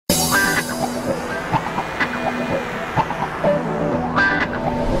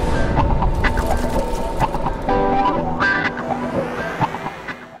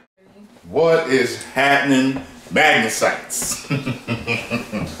is happening, Magnusites?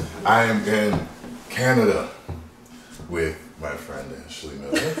 I am in Canada with my friend Ashley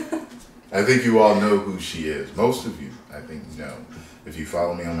Miller. I think you all know who she is. Most of you, I think, know. If you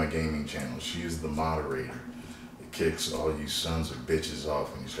follow me on my gaming channel, she is the moderator that kicks all you sons of bitches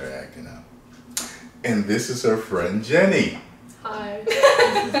off when you start acting up. And this is her friend Jenny. Hi.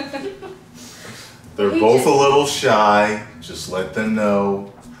 They're both a little shy. Just let them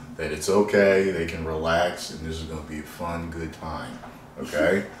know that it's okay. They can relax, and this is going to be a fun, good time.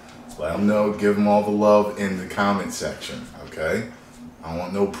 Okay? Let them know. Give them all the love in the comment section. Okay? I don't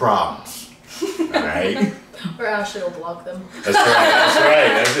want no problems. All right? Or Ashley will block them. That's right. That's right.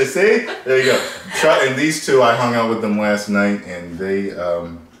 That's it. See? There you go. And these two, I hung out with them last night, and they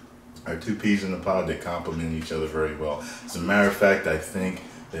are two peas in the pod that complement each other very well. As a matter of fact, I think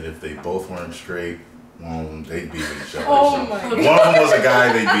that if they both weren't straight, one of them, they'd beat each other. Oh so my God. one of them was a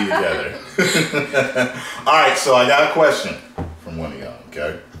guy, they'd be together. All right, so I got a question from one of y'all,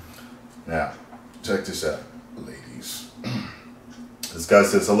 okay? Now, check this out, ladies. This guy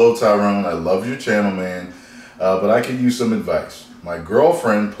says, hello, Tyrone. I love your channel, man, but I could use some advice. My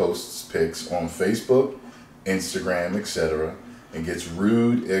girlfriend posts pics on Facebook, Instagram, etc., and gets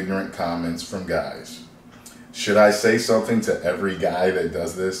rude, ignorant comments from guys. Should I say something to every guy that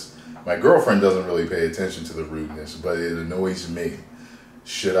does this? My girlfriend doesn't really pay attention to the rudeness, but it annoys me.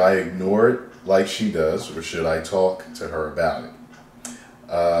 Should I ignore it like she does, or should I talk to her about it?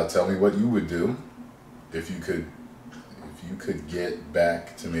 Tell me what you would do if you could get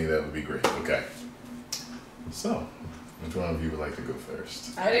back to me. That would be great. Okay. So, which one of you would like to go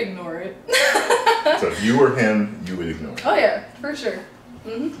first? I'd ignore it. So if you were him, you would ignore it. Oh yeah, for sure.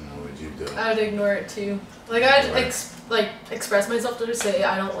 Mm-hmm. What would you do? I would ignore it too. Like I'd express myself to just say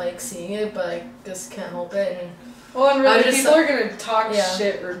I don't like seeing it, but I just can't help it. And well, and really, just, people are gonna talk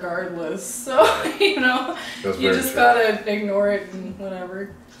shit regardless. So you know, you just gotta ignore it and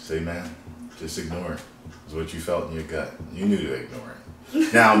whatever. Say, man, just ignore it. It's what you felt in your gut. You knew to ignore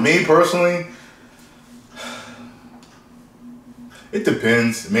it. Now, me personally, it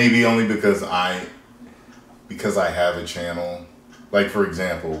depends. Maybe only because I have a channel. Like, for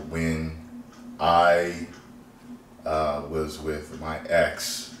example, when I was with my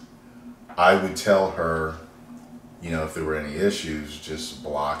ex, I would tell her, you know, if there were any issues, just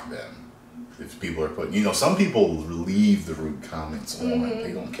block them. If people are putting, you know, some people leave the rude comments on. Mm-hmm.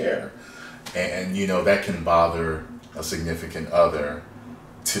 They don't care. And, you know, that can bother a significant other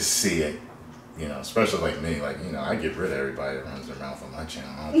to see it. You know, especially like me, like, you know, I get rid of everybody that runs their mouth on my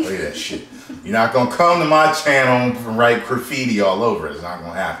channel. I don't play that shit. You're not going to come to my channel and write graffiti all over it. It's not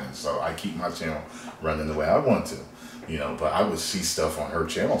going to happen. So I keep my channel running the way I want to. You know, but I would see stuff on her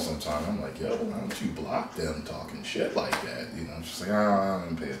channel sometime. I'm like, yo, why don't you block them talking shit like that? You know, she's like, oh, I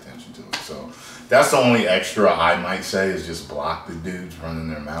don't pay attention to it. So that's the only extra I might say is just block the dudes running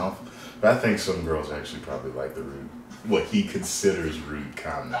their mouth. But I think some girls actually probably like the rude, what he considers rude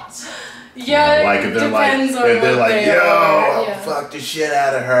comments. Yeah, you know, like if they're like, yo, fuck the shit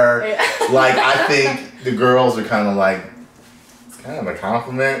out of her. Yeah. Like, I think the girls are kind of like, it's kind of a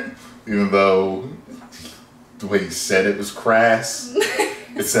compliment, even though the way he said it was crass.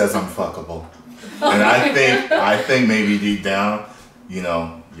 It says I'm fuckable. And I think maybe deep down, you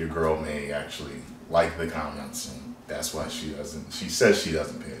know, your girl may actually like the comments, and that's why she doesn't. She says she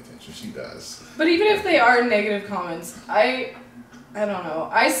doesn't pay attention. She does. But even if they are negative comments, I don't know.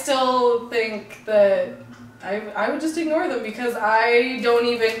 I still think that I would just ignore them because I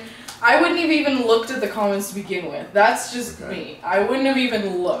wouldn't have even looked at the comments to begin with. That's just me. I wouldn't have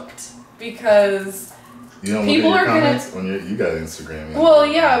even looked because you don't people look at your are comments when you got Instagram. Well,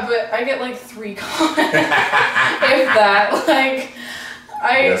 yeah, but I get like 3 comments, if that. Like,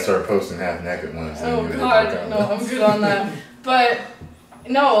 I gotta start posting half naked ones. Oh God, no, I'm good on that. But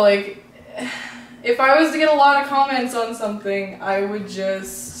no, like, if I was to get a lot of comments on something, I would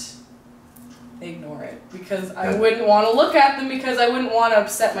just ignore it because I wouldn't want to look at them because I wouldn't want to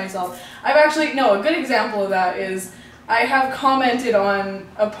upset myself. A good example of that is I have commented on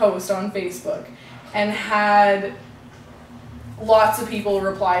a post on Facebook and had lots of people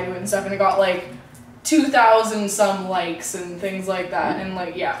reply to it and stuff, and it got like 2,000 some likes and things like that, and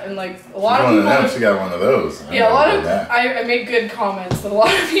like a lot of people. She got one of those. Yeah, a lot of I make good comments that a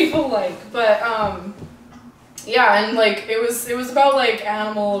lot of people like, but yeah, and like it was about like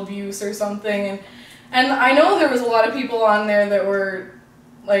animal abuse or something, and I know there was a lot of people on there that were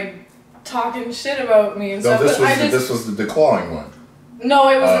like talking shit about me and stuff. This was the declawing one. No,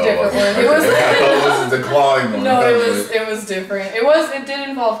 it was a different one. It was. I thought it was a declawing one. No, it was different. It did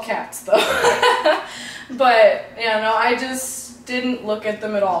involve cats though. But yeah, no, I just didn't look at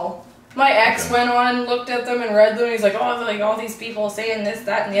them at all. My ex went on, looked at them, and read them. And he's like, "Oh, like all these people saying this,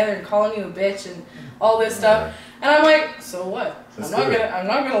 that, and the other, and calling you a bitch and all this stuff." And I'm like, "So what? I'm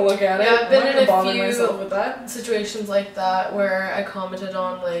not gonna look at it. Yeah, I've been in bother a myself with that." few situations like that where I commented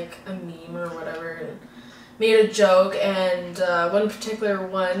on like a meme or whatever and made a joke, and one particular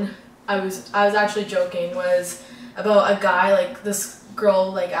one I was actually joking was about a guy, like this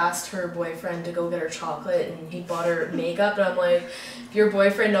girl like asked her boyfriend to go get her chocolate and he bought her makeup, and I'm like, if your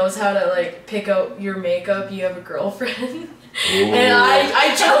boyfriend knows how to like pick out your makeup, you have a girlfriend. And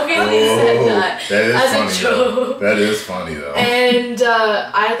I jokingly said that as funny, a joke. That is funny though. And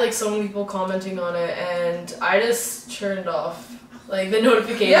I had like so many people commenting on it, and I just turned off like the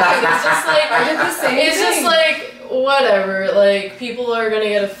notifications. Yeah. It's just like I did the same it's thing. just like whatever. Like people are gonna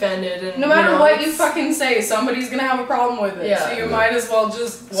get offended, and No matter you know, what you fucking say, somebody's gonna have a problem with it. Yeah. So you might as well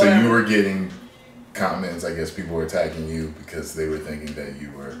just. So you were getting comments. I guess people were attacking you because they were thinking that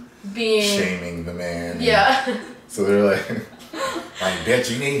you were being shaming the man. Yeah. So they're like, I bet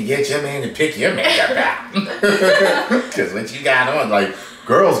you need to get your man to pick your makeup out. Because what you got on, like,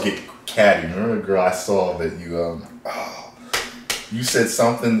 girls get catty. Remember the girl I saw that you, you said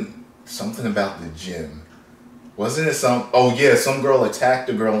something about the gym. Wasn't it some girl attacked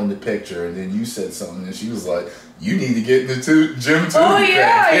a girl in the picture, and then you said something, and she was like, you need to get in the gym too. Oh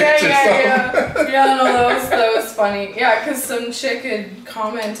yeah. Yeah, no, that was funny. Yeah, because some chick had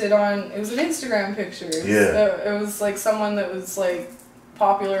commented on, it was an Instagram picture. Yeah. It was like someone that was like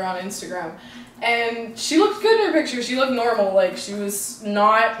popular on Instagram. And she looked good in her picture. She looked normal. Like she was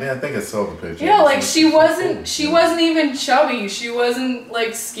not. Yeah, I think I saw the picture. Yeah, like she wasn't even chubby. She wasn't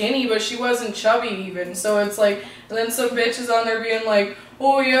like skinny, but she wasn't chubby even. So it's like, and then some bitches on there being like,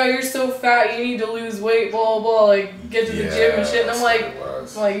 "Oh yeah, you're so fat. You need to lose weight." Blah blah. Like get to the gym and shit. And I'm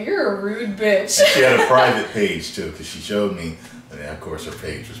like, you're a rude bitch. And she had a private page too, because she showed me. And then, of course, her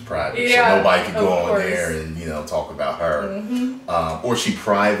page was private, Yeah, so nobody could go of on course. there and talk about her. Mm-hmm. Or she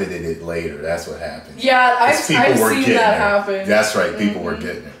privated it later. That's what happened. Yeah, I've seen that her. happen. That's right. People were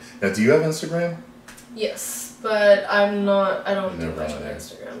getting it. Now, do you have Instagram? Yes, but I'm not. I don't do Never much on on there.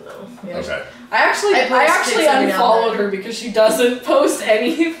 Instagram though. Yeah. Okay. I actually pics every now and unfollowed then. her because she doesn't post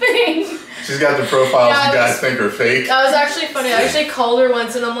anything. She's got the profiles Yeah, you guys think are fake. That was actually funny. I actually called her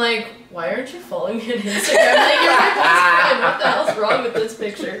once, and I'm like, why aren't you following me on Instagram? Like, you're my best friend. What the hell's wrong with this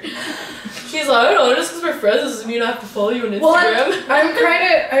picture? She's like, I don't know, just because we're friends doesn't mean I have to follow you on Instagram. Well, I'm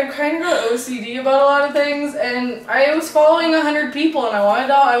kind of got OCD about a lot of things, and I was following 100 people, and I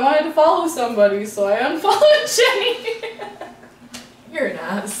wanted to follow somebody, so I unfollowed Jenny. You're an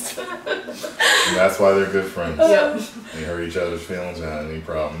ass. And that's why they're good friends. Yep. They hurt each other's feelings without any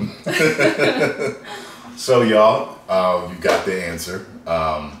problem. So, y'all, you got the answer.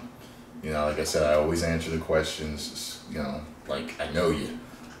 Like I said, I always answer the questions, like I know you,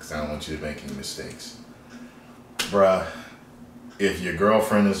 because I don't want you to make any mistakes. Bruh, if your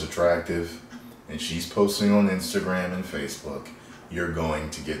girlfriend is attractive and she's posting on Instagram and Facebook, you're going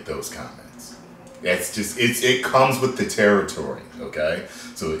to get those comments. That's just, it comes with the territory, okay?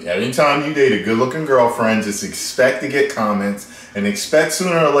 So anytime you date a good-looking girlfriend, just expect to get comments and expect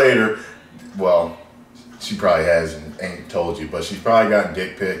sooner or later, well, she probably hasn't, ain't told you, but she's probably gotten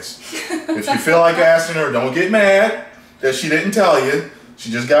dick pics. If you feel like asking her, don't get mad that she didn't tell you.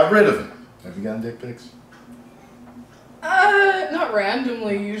 She just got rid of it. Have you gotten dick pics? Not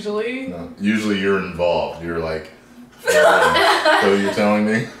randomly, usually. No. Usually you're involved. You're like, so you're telling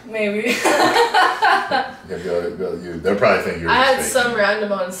me? Maybe. They'll probably think you're I had fake. some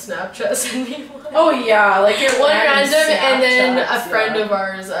random on Snapchat send me one. Oh yeah, like it One random, and then a Snapchats, friend yeah. of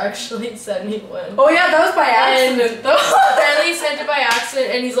ours actually sent me one. Oh yeah, that was by accident though. Apparently he sent it by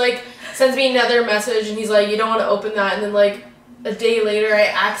accident, and he's like, sends me another message, and he's like, you don't want to open that, and then like a day later I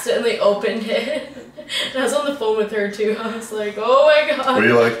accidentally opened it. And I was on the phone with her too. I was like, oh my god. Were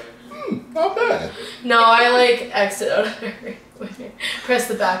you like, not bad? No, I like exit out of her. Press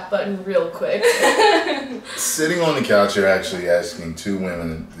the back button real quick. Sitting on the couch, you're actually asking two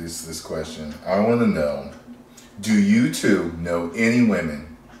women this question. I want to know, do you two know any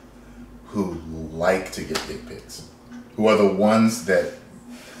women who like to get dick pics? Who are the ones that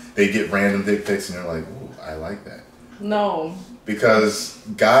they get random dick pics and they're like, ooh, I like that? No. Because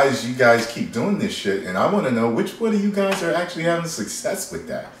guys, you guys keep doing this shit, and I want to know which one of you guys are actually having success with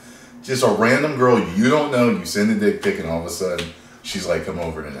that. Just a random girl you don't know, you send a dick pic, and all of a sudden she's like, "Come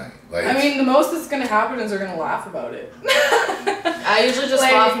over tonight." Like, I mean, the most that's gonna happen is they're gonna laugh about it. I usually just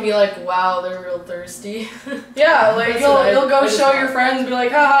Like- laugh and be like, "Wow, they're real thirsty." Yeah, like That's what you'll go I just show your thought. friends and be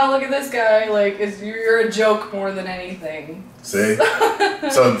like, haha, look at this guy. Like, you're a joke more than anything. see,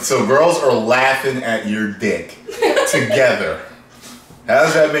 so girls are laughing at your dick together. How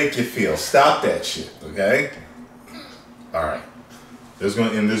does that make you feel? Stop that shit, okay? All right. That's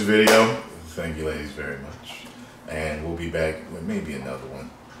going to end this video. Thank you, ladies, very much. And we'll be back with maybe another one.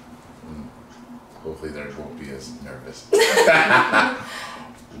 Hopefully, they won't be as nervous.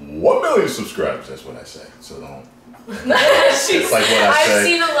 1 million subscribers, that's what I say. So don't. It's like what I say. I've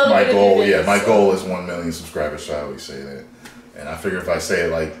seen a little my bit goal, of videos, my goal is 1 million subscribers, so I always say that. And I figure if I say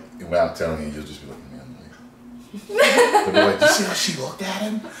it like without telling you, you'll just be looking at me. I'm like, they'll be like, you see how she looked at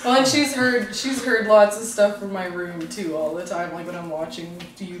him? Well, and she's heard lots of stuff from my room too all the time, like when I'm watching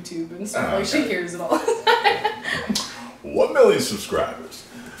YouTube and stuff. Like she hears it all the time. 1 million subscribers.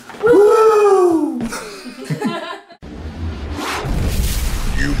 Woo!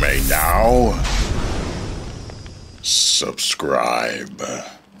 You may now subscribe.